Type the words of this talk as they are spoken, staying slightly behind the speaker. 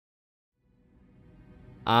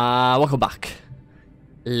Welcome back,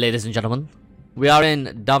 ladies and gentlemen. We are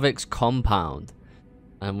in Davik's compound,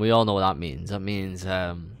 and we all know what that means. That means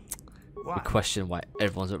we question why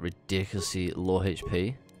everyone's at ridiculously low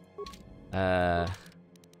HP.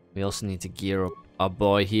 We also need to gear up our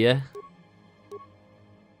boy here.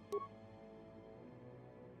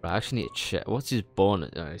 Right, I actually need to check. What's his bonus?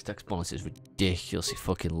 His dex bonus is ridiculously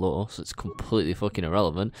fucking low, so it's completely fucking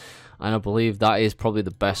irrelevant. And I believe that is probably the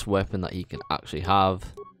best weapon that he can actually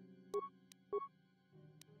have.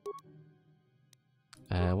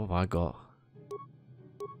 What have I got?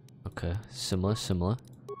 Okay, similar.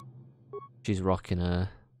 She's rocking a...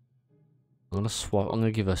 I'm gonna swap. I'm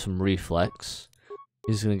gonna give her some reflex.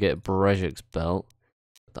 He's gonna get Brejik's belt.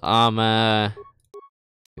 The armor.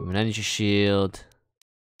 Give him an energy shield.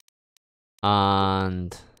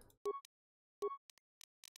 And...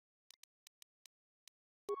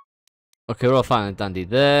 okay, we're all fine and dandy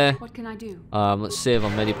there. What can I do? Let's save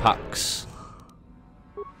on medipacks.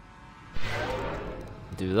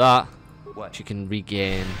 Do that. What? She can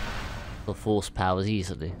regain the force powers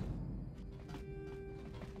easily.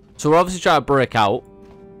 So we're obviously trying to break out.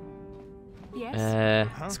 Yes.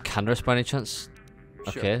 It's Candace by any chance?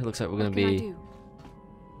 Sure. Okay, looks like we're What gonna can I be do?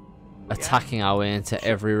 attacking our way into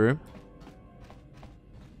every room,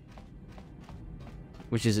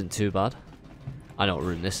 which isn't too bad. I know what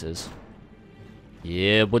room this is.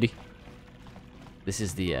 Yeah, buddy. This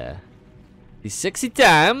is the sexy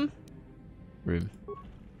time room.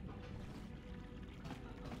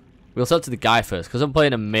 We'll start to the guy first, because I'm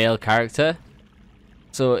playing a male character.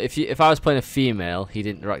 So if I was playing a female, he'd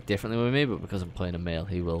interact differently with me, but because I'm playing a male,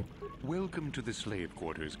 he will. Welcome to the slave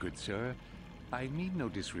quarters, good sir. I mean no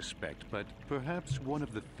disrespect, but perhaps one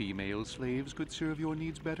of the female slaves could serve your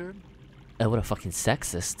needs better? Oh, what a fucking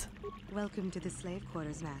sexist. Welcome to the slave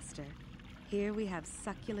quarters, master. Here we have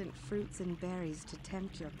succulent fruits and berries to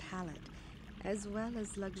tempt your palate, as well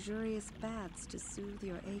as luxurious baths to soothe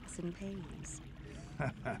your aches and pains.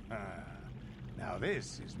 Now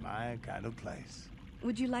this is my kind of place.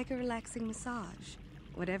 Would you like a relaxing massage?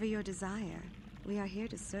 Whatever your desire, we are here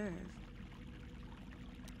to serve.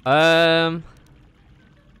 I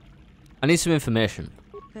need some information.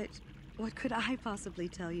 But what could I possibly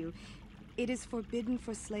tell you? It is forbidden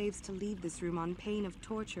for slaves to leave this room on pain of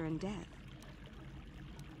torture and death.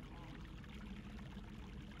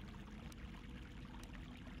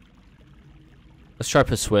 Let's try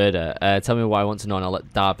persuade her. Tell me what I want to know, and I'll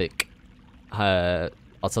let Davik.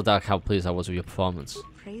 I'll tell Davik how pleased I was with your performance.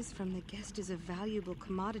 Praise from the guest is a valuable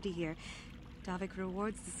commodity here. Davik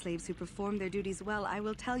rewards the slaves who perform their duties well. I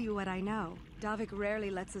will tell you what I know. Davik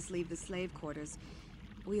rarely lets us leave the slave quarters.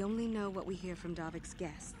 We only know what we hear from Davik's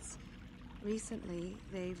guests. Recently,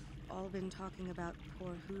 they've all been talking about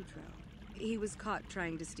poor Hudro. He was caught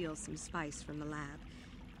trying to steal some spice from the lab.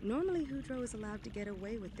 Normally, Hudro is allowed to get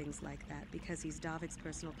away with things like that because he's Davik's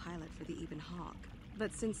personal pilot for the Ebon Hawk.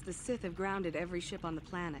 But since the Sith have grounded every ship on the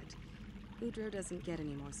planet, Hudro doesn't get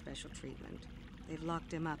any more special treatment. They've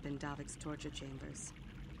locked him up in Davik's torture chambers.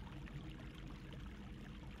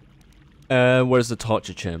 Where's the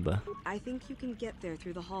torture chamber? I think you can get there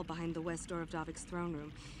through the hall behind the west door of Davik's throne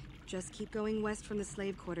room. Just keep going west from the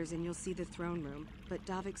slave quarters and you'll see the throne room. But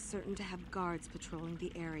Davik's certain to have guards patrolling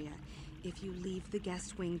the area. If you leave the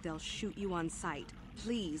guest wing, they'll shoot you on sight.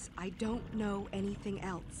 Please, I don't know anything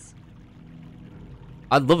else.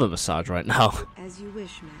 I'd love a massage right now. As you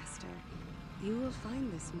wish, Master. You will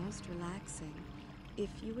find this most relaxing if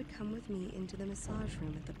you would come with me into the massage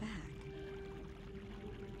room at the back.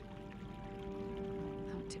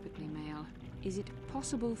 How typically male. Is it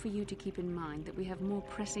possible for you to keep in mind that we have more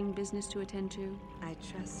pressing business to attend to? I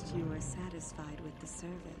trust you are satisfied with the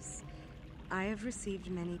service. I have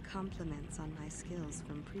received many compliments on my skills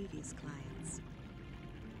from previous clients.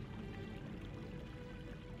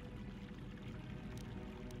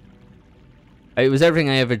 It was everything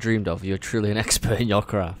I ever dreamed of. You're truly an expert in your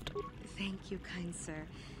craft. Thank you, kind sir.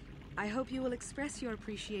 I hope you will express your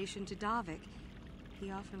appreciation to Davik.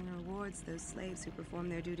 He often rewards those slaves who perform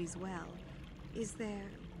their duties well. Is there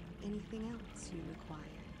anything else you require?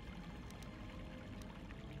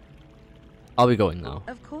 I'll be going now.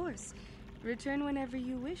 Of course. Return whenever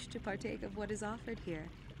you wish to partake of what is offered here.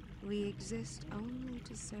 We exist only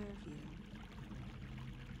to serve you.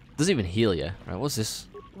 Doesn't even heal you. Right, what's this?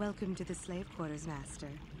 Welcome to the slave quarters, Master.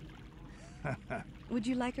 Would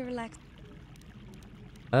you like a relax...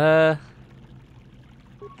 As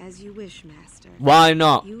you wish, Master. Why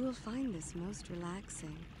not? You will find this most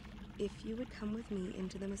relaxing if you would come with me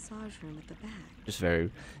into the massage room at the back. Just very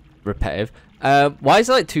repetitive. Why is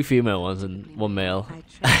there like two female ones and one male? I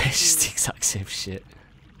trust It's just you. the exact same shit.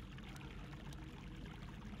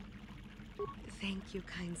 Thank you,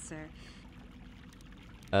 kind sir.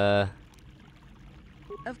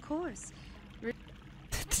 Of course. Did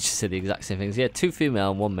you say the exact same things? Yeah, 2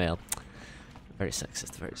 female and 1 male. Very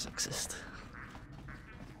sexist, very sexist.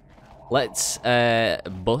 Let's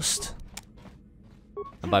bust.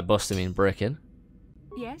 And by bust I mean break in.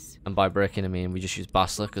 Yes? And by break in I mean we just use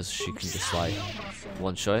Bastila because she can just like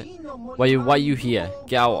one shot. Why you here?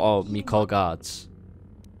 Get out or me call guards.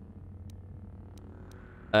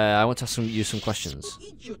 I want to ask you some questions.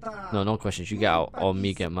 No questions. You get out or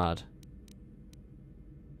me get mad.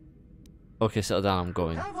 Okay, settle down. I'm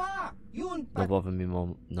going. Don't bother me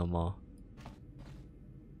no more.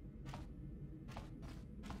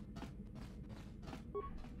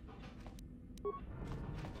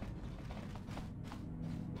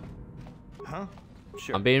 Huh?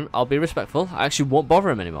 Sure. I'll be respectful. I actually won't bother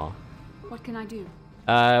him anymore. What can I do?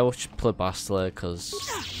 We'll just play Bastila because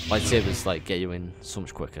lightsabers like get you in so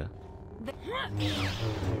much quicker.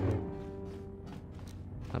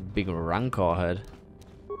 A big rancor head.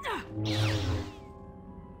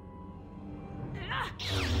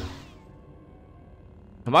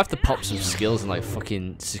 I might have to pop some skills in like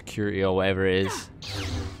fucking security or whatever it is.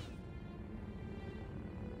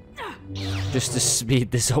 Just to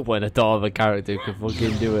speed this up when I don't have a character who can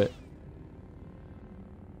fucking do it.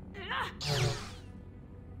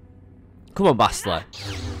 Come on, Bastila.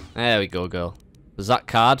 There we go, girl. There's that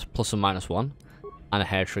card, plus or minus 1. And a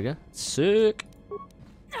hair trigger. Sick.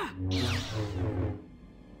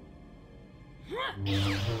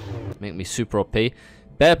 Make me super OP.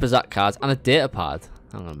 Bear Pizzat cards and a data pad.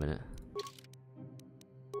 Hang on a minute.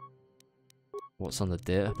 What's on the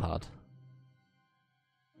data pad?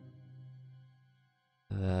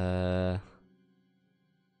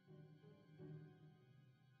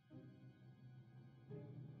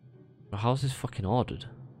 How's this fucking ordered?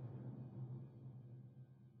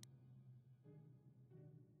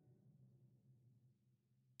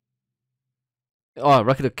 Oh,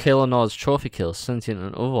 record of Calo Nord's trophy kills, sentient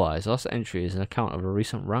and otherwise. Last entry is an account of a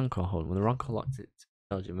recent rancor hunt. When the rancor locked it,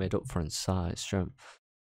 it made up for inside strength.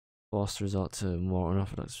 Forced to resort to more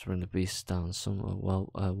unorthodox to bring the beast down. Some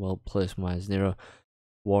well placed mines near a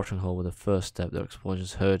watering hole with the first step. Their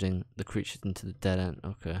explosions herding the creatures into the dead end.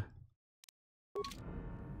 Okay.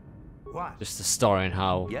 What? Just the story and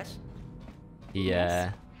how Yes? he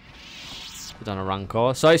put on a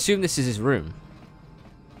rancor. So I assume this is his room.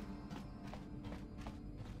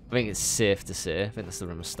 I think it's safe to say. I think that's the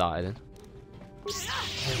room I started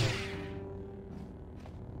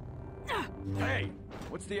in. Hey,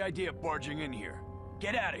 what's the idea of barging in here?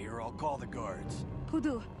 Get out of here, I'll call the guards.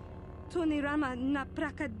 Pudu. Tunirama na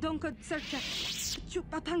praka donko searcha.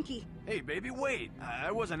 Chupapanki. Hey, baby, wait.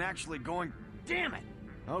 I wasn't actually going... Damn it!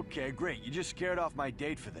 Okay, great. You just scared off my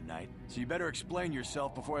date for the night. So you better explain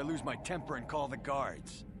yourself before I lose my temper and call the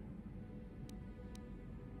guards.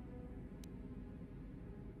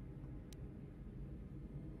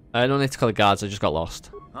 I don't need to call the guards, I just got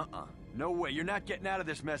lost. No way. You're not getting out of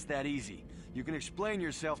this mess that easy. You can explain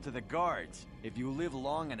yourself to the guards if you live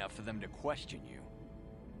long enough for them to question you.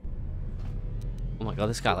 Oh my god,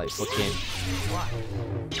 this guy like fucking...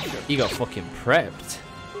 He got fucking prepped.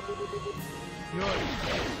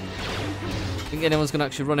 Think anyone's gonna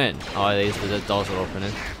actually run in? Oh, the doors are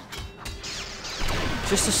opening.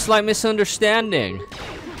 Just a slight misunderstanding.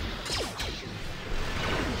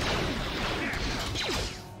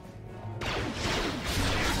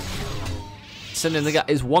 Sending the guy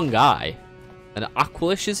is one guy. An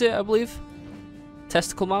Aquilish, is it, I believe?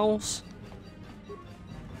 Testicle mouse?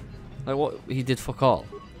 Like what? He did fuck all.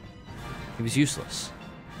 He was useless.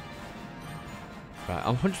 Right,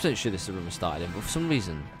 I'm 100% sure this is the room I started in, but for some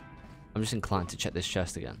reason, I'm just inclined to check this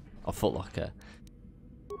chest again. Or footlocker.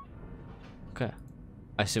 Okay.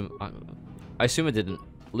 I assume I didn't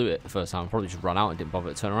loot it the first time. I probably just ran out and didn't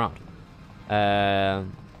bother to turn around.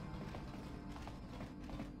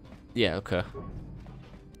 Yeah, okay.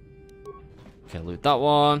 Okay, loot that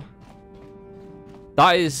one.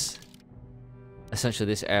 That is essentially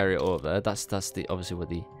this area over there. That's the obviously where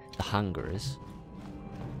the hangar is.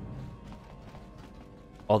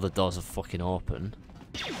 All the doors are fucking open.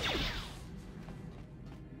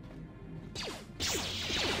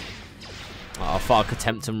 Oh, I thought I could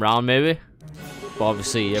tempt him round maybe. But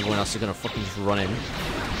obviously everyone else is gonna fucking just run in.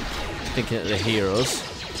 Thinking that they're heroes.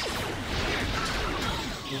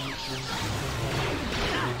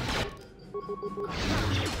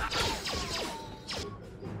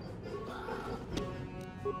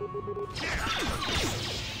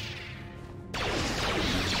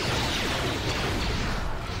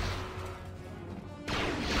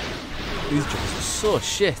 These jobs are so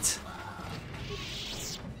shit.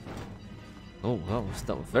 Oh,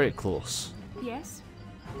 that was very close. Yes?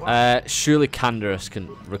 Surely Canderous can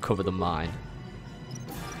recover the mine.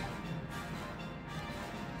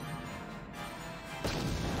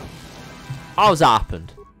 How's that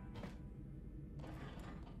happened?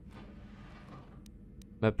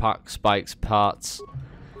 Medpack, spikes, parts.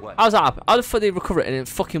 What? How's that happen? How the fuck did they recover it and it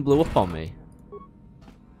fucking blew up on me?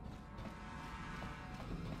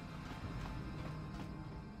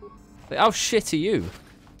 Like, how shit are you?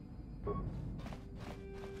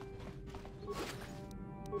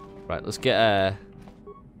 Right, let's get a...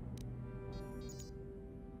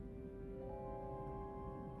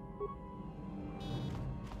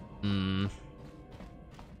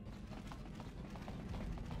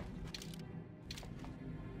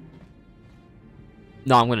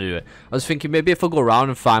 No, I'm gonna do it. I was thinking maybe if I go around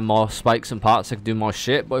and find more spikes and parts, I could do more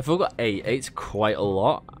shit. But if I've got 8's quite a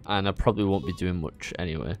lot, and I probably won't be doing much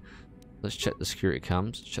anyway. Let's check the security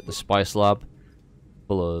cams. Check the spice lab,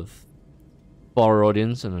 full of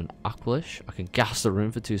Borodians and an Aqualish. I can gas the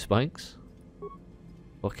room for 2 spikes.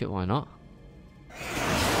 Fuck it, why not?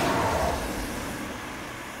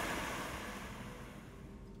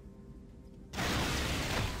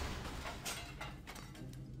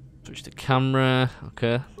 Switch the camera.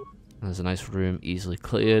 Okay. There's a nice room, easily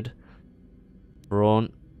cleared.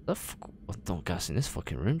 Front. Don't gas in this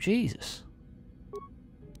fucking room, Jesus.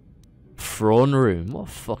 Throne room. What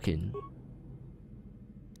fucking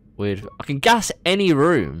weird. I can gas any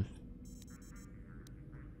room.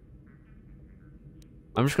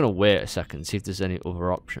 I'm just gonna wait a second, see if there's any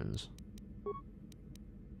other options.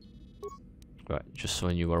 Right, just so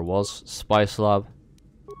I knew where I was. Spice lab.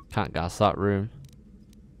 Can't gas that room.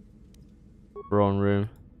 Throne room.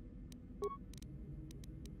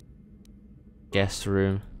 Guest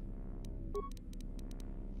room.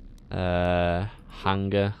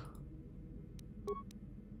 Hangar.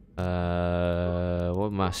 What are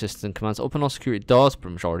my assistant commands? Open all security doors,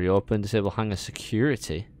 pretty much already open. Disable hangar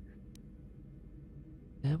security.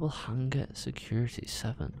 Disable hangar security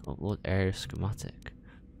 7. Upload area schematic.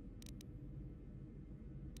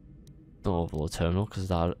 Don't overload terminal because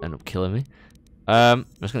that'll end up killing me. I'm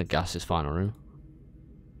just gonna gas this final room.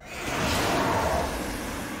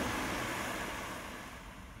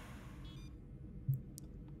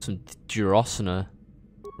 Some Durosina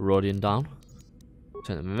Rodian down.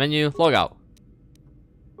 Turn the menu, log out.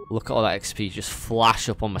 Look at all that XP just flash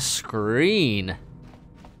up on my screen.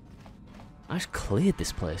 I just cleared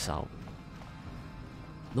this place out.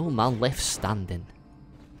 No man left standing.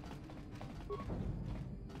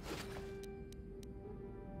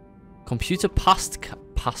 Computer pass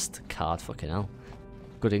card, fucking hell.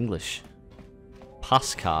 Good English.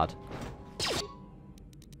 Pass card.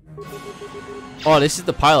 Oh, this is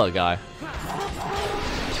the pilot guy.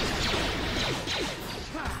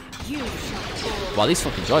 Wow, these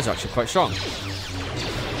fucking droids are actually quite strong.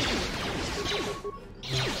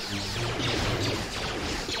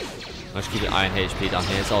 Let's keep it iron HP down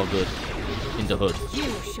here, it's all good. In the hood.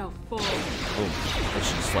 Oh,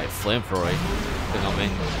 that's just like flamethrower thing on me.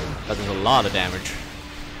 That does a lot of damage.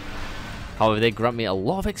 However, they grant me a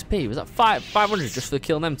lot of XP. Was that 500 just for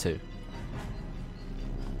killing them two?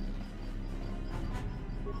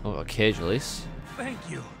 Oh, a cage release. Thank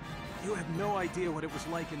you. You have no idea what it was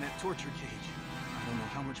like in that torture cage. I don't know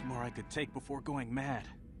how much more I could take before going mad.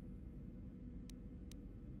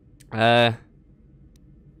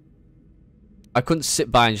 I couldn't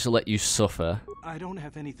sit by and just let you suffer. I don't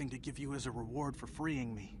have anything to give you as a reward for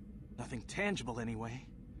freeing me. Nothing tangible anyway.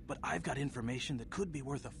 But I've got information that could be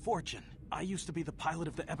worth a fortune. I used to be the pilot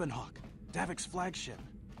of the Ebon Hawk, Davik's flagship.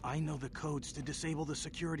 I know the codes to disable the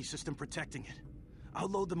security system protecting it. I'll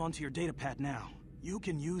load them onto your datapad now. You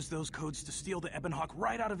can use those codes to steal the Ebon Hawk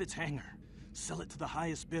right out of its hangar. Sell it to the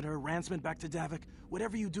highest bidder, ransom it back to Davik.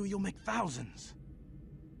 Whatever you do, you'll make thousands.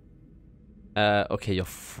 Okay, you're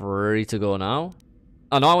free to go now.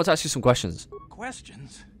 Oh no, I want to ask you some questions.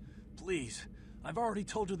 Questions? Please. I've already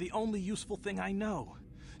told you the only useful thing I know.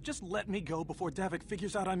 Just let me go before Davik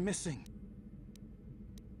figures out I'm missing.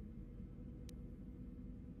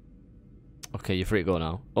 Okay, you're free to go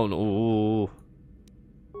now. Oh no.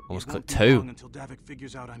 Almost clicked 2. It won't be long until Davik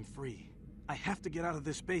figures out I'm free. I have to get out of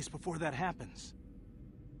this base before that happens.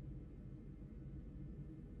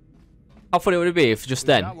 How funny would it be if just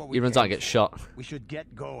then he runs out and gets shot? We should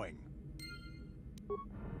get going.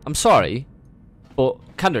 I'm sorry, but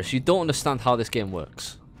Candace, you don't understand how this game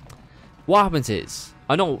works. What happens is,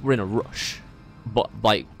 I know we're in a rush, but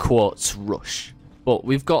like quotes rush. But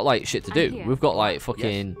we've got like shit to do. We've got like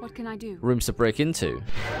fucking What can I do? rooms to break into.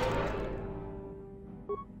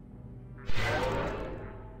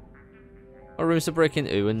 Or rooms to break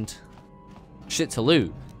into and shit to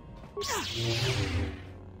loot.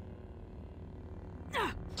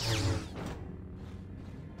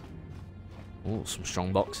 Oh, some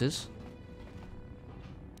strong boxes.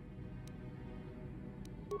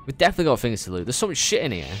 We definitely got things to loot. There's so much shit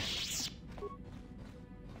in here.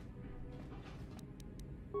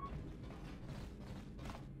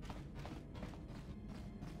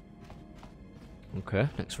 Okay,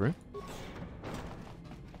 next room.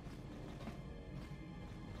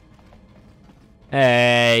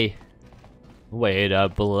 Hey! Wait a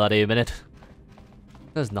bloody minute.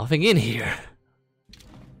 There's nothing in here.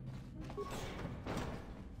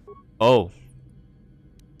 Oh.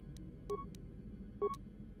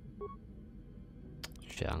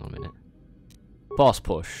 Shit, hang on a minute. Boss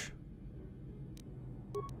push.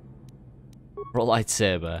 Roll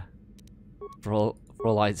lightsaber. Roll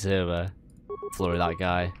lightsaber. Flurry that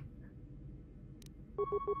guy.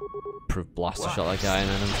 Proof blaster shot that guy and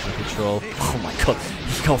then I'm in control. Oh my god,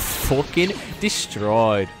 he got fucking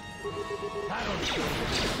destroyed.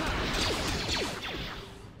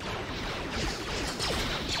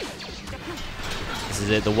 This is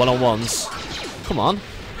it, the one-on-ones. Come on.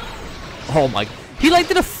 Oh my, he like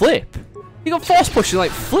did a flip. He got force pushed and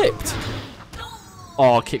like flipped.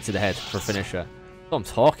 Oh, kick to the head for a finisher. That's what I'm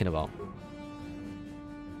talking about.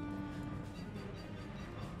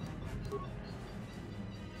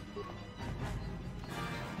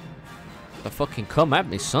 Fucking come at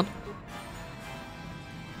me, son.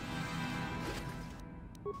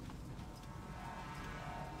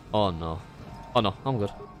 Oh no. Oh no, I'm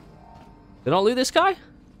good. Did I not loot this guy?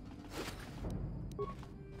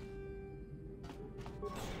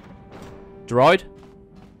 Droid?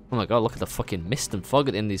 Oh my god, look at the fucking mist and fog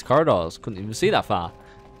at the end of these corridors. Couldn't even see that far.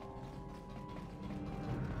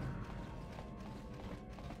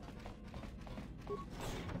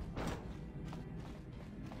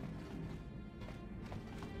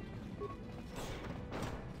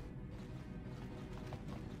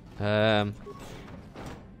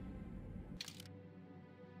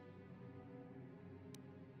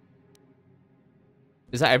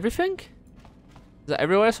 Is that everything? Is that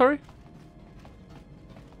everywhere, sorry?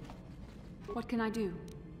 What can I do?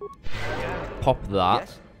 Pop that.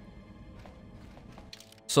 Yes?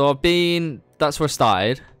 So I've been... That's where I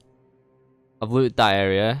started. I've looted that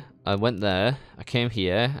area. I went there. I came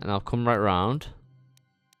here. And I've come right around.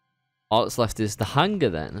 All that's left is the hangar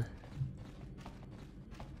then.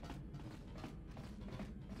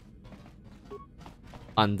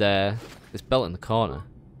 And this belt in the corner.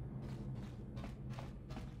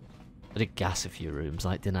 I did gas a few rooms,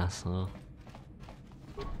 like, didn't I? So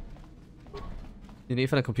you need to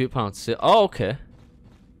find a computer panel to see. Oh, okay.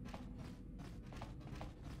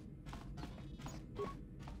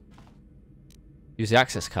 Use the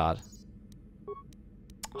access card.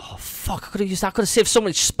 Oh fuck! I could have used that. I could have saved so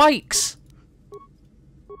much spikes.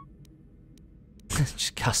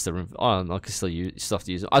 Just cast the room. Oh, no, I can still use. You still have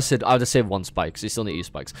to use it. I said I would have saved one spike, so you still need to use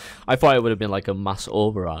spikes. I thought it would have been like a mass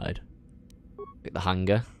override. Pick the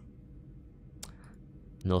hangar.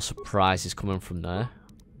 No surprises coming from there.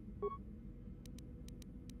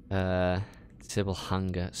 Disable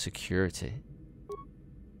hangar security.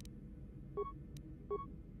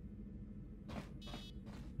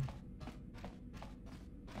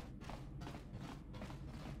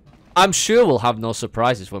 I'm sure we'll have no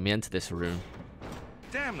surprises when we enter this room.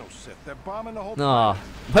 Damn no Sith, they're bombing the whole No.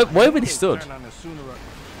 Where would he stood?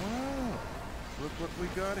 Oh, look what we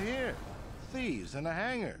got here. Thieves in a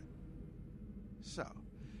hangar. So,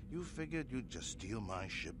 you figured you'd just steal my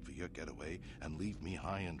ship for your getaway and leave me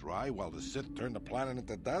high and dry while the Sith turn the planet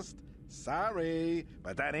into dust? Sorry,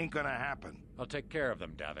 but that ain't gonna happen. I'll take care of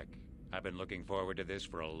them, Davik. I've been looking forward to this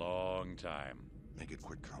for a long time. Make it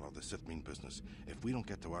quick, Calo. The Sith mean business. If we don't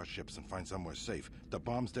get to our ships and find somewhere safe, the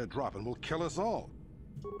bombs they're dropping will kill us all.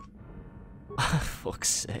 Fuck's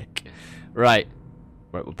sake. Right.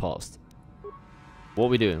 Right, we're paused. What are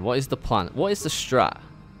we doing? What is the plan? What is the strat?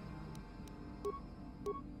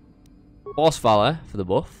 Force Valor for the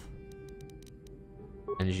buff.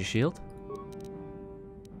 Energy shield.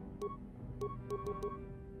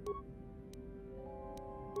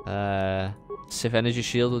 Sith energy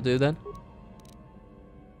shield will do then.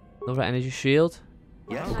 Another energy shield.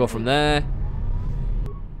 Yes? We'll go from there.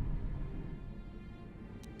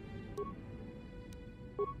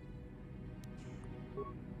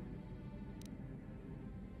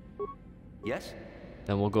 Yes?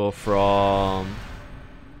 Then we'll go from...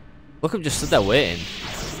 Look, I'm just stood there waiting.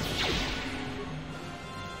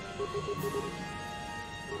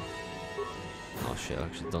 Oh shit,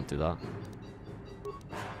 actually don't do that.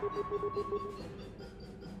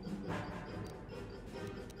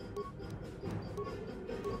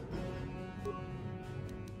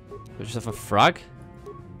 We just have a frag.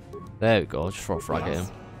 There we go. Just throw a frag at him.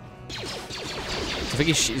 I think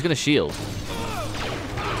he's gonna shield. They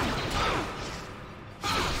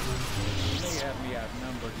have me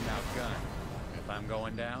outnumbered and outgunned. If I'm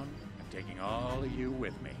going down, I'm taking all of you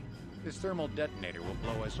with me. This thermal detonator will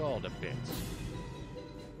blow us all to bits.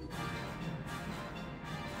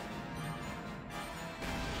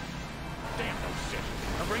 Damn those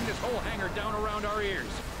Sith! I'll bring this whole hangar down around our ears.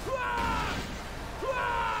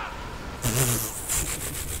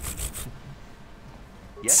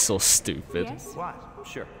 It's so stupid. Yes? What?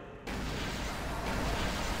 Sure. You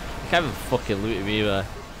can't even fucking loot him either.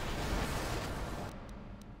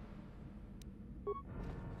 Do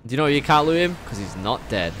you know why you can't loot him? Because he's not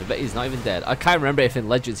dead. I bet he's not even dead. I can't remember if in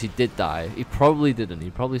Legends he did die. He probably didn't.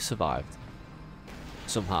 He probably survived.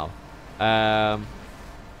 Somehow.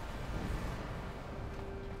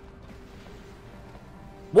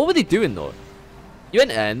 What were they doing though? You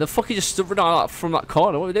went there and the fucking just stood right from that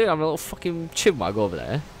corner. What were they doing? I'm a little fucking chipmug over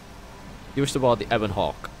there. You wish to board the Ebon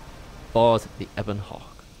Hawk. Board the Ebon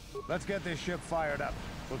Hawk. Let's get this ship fired up.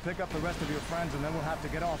 We'll pick up the rest of your friends and then we'll have to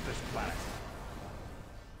get off this planet.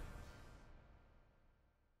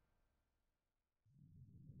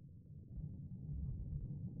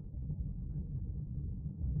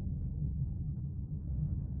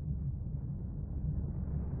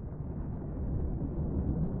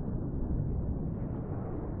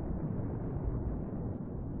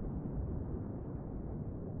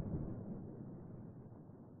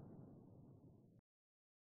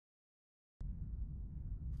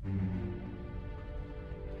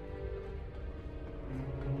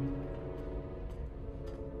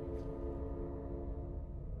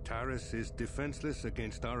 Taris is defenseless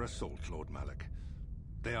against our assault, Lord Malak.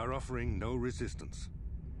 They are offering no resistance.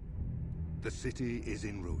 The city is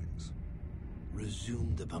in ruins.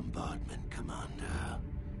 Resume the bombardment, Commander.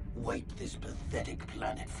 Wipe this pathetic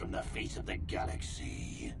planet from the face of the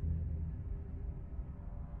galaxy.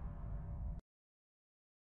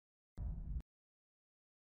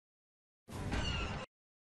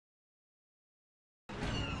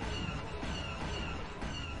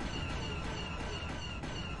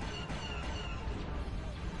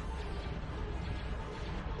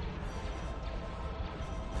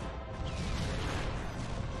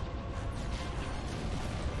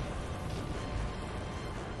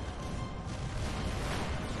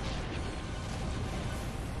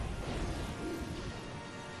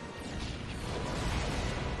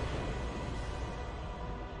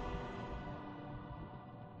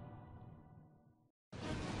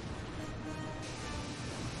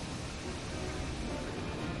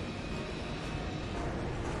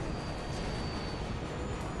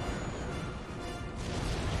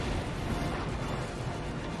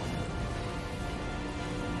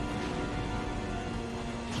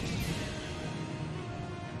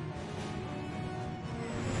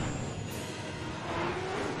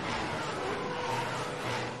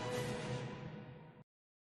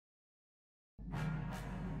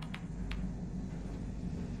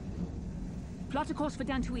 Plot a course for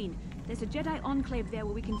Dantooine. There's a Jedi enclave there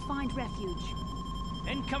where we can find refuge.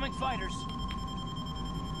 Incoming fighters!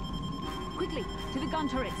 Quickly, to the gun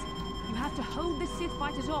turrets. You have to hold the Sith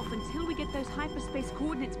Fighters off until we get those hyperspace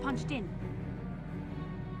coordinates punched in.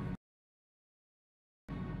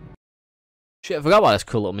 Shit, I forgot about this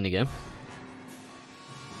cool little minigame.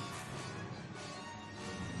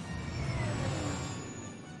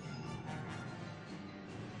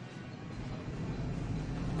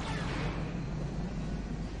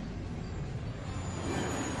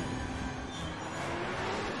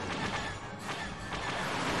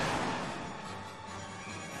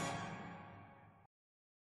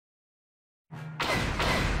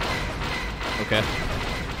 Okay.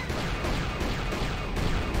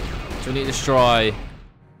 So we need to destroy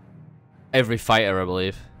every fighter, I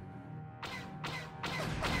believe.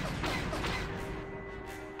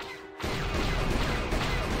 Oh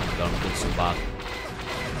my god, I'm doing so bad.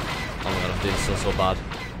 Oh my god, I'm doing so bad.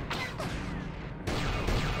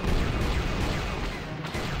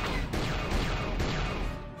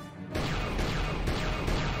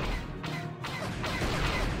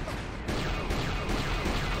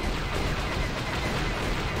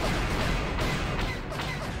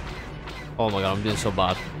 Oh my god, I'm doing so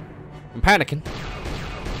bad. I'm panicking.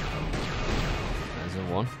 There's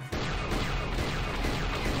a one.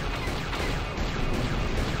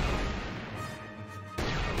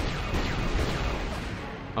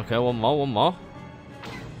 Okay, one more.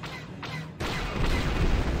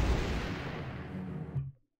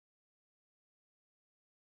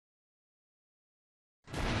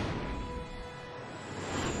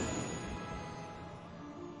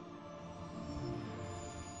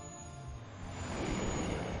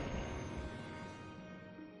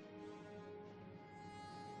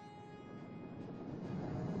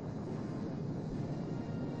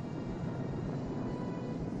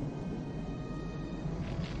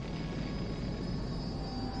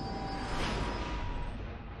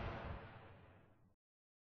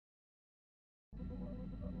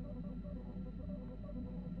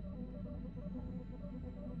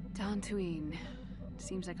 Dantooine.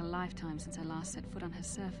 Seems like a lifetime since I last set foot on her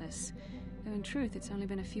surface. Though in truth, it's only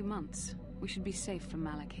been a few months. We should be safe from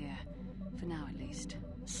Malak here. For now, at least.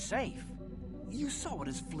 Safe? You saw what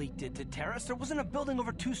his fleet did to Terrace. There wasn't a building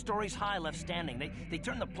over 2 stories high left standing. They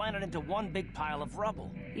turned the planet into one big pile of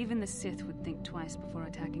rubble. Even the Sith would think twice before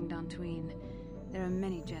attacking Dantooine. There are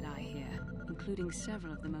many Jedi here, including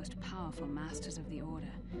several of the most powerful masters of the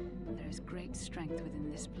Order. There is great strength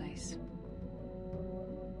within this place.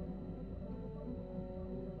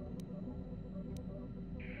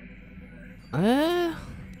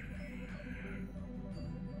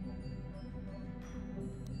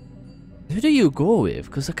 Who do you go with?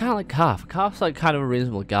 Because I kind of like Karth. Karth's like kind of a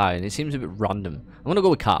reasonable guy, and it seems a bit random. I'm gonna go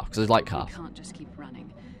with Karth because I like Karth. We can't just keep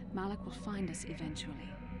running. Malak will find us eventually.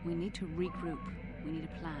 We need to regroup. We need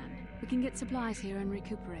a plan. We can get supplies here and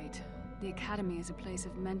recuperate. The Academy is a place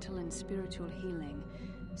of mental and spiritual healing.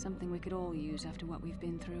 Something we could all use after what we've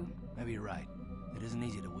been through. Maybe you're right. It isn't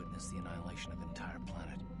easy to witness the annihilation of an entire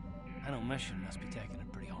planet. I know Mission must be taking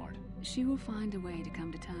it pretty hard. She will find a way to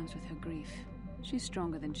come to terms with her grief. She's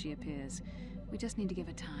stronger than she appears. We just need to give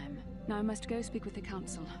her time. Now I must go speak with the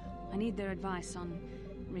Council. I need their advice on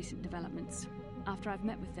recent developments. After I've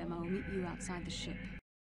met with them, I will meet you outside the ship.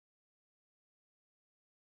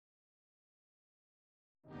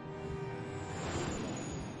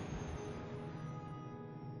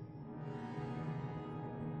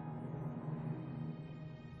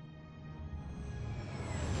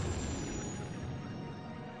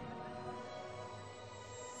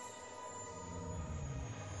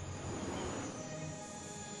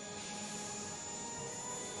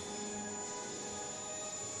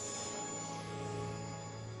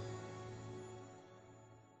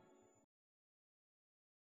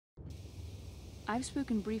 I've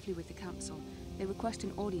spoken briefly with the Council. They request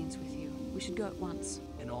an audience with you. We should go at once.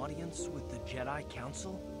 An audience with the Jedi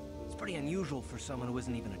Council? It's pretty unusual for someone who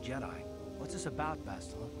isn't even a Jedi. What's this about,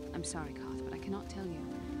 Bastila? I'm sorry, Karth, but I cannot tell you.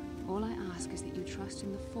 All I ask is that you trust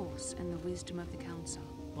in the Force and the wisdom of the Council.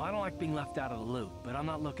 Well, I don't like being left out of the loop, but I'm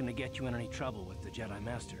not looking to get you in any trouble with the Jedi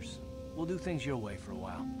Masters. We'll do things your way for a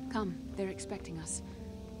while. Come, they're expecting us.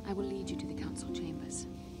 I will lead you to the Council chambers.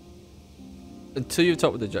 Until you've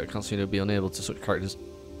talked with the Jedi Council, you'll be unable to switch characters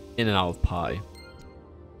in and out of party.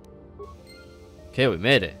 Okay, we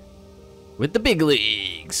made it. With the big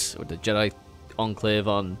leagues! With the Jedi Enclave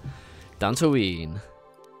on Dantooine.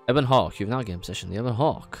 Ebon Hawk, you've now gained possession of the Ebon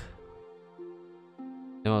Hawk.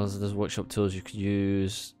 There's workshop tools you could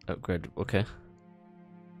use. Upgrade, okay. If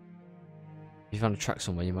you found a track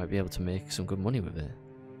somewhere, you might be able to make some good money with it.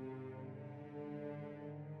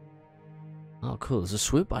 Oh, cool. There's a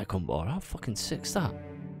swoop bike on board. How fucking sick's that?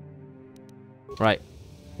 Right.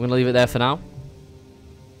 We're going to leave it there for now.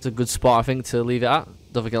 It's a good spot, I think, to leave it at.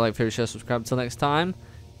 Don't forget to like, favorite, share, subscribe. Until next time.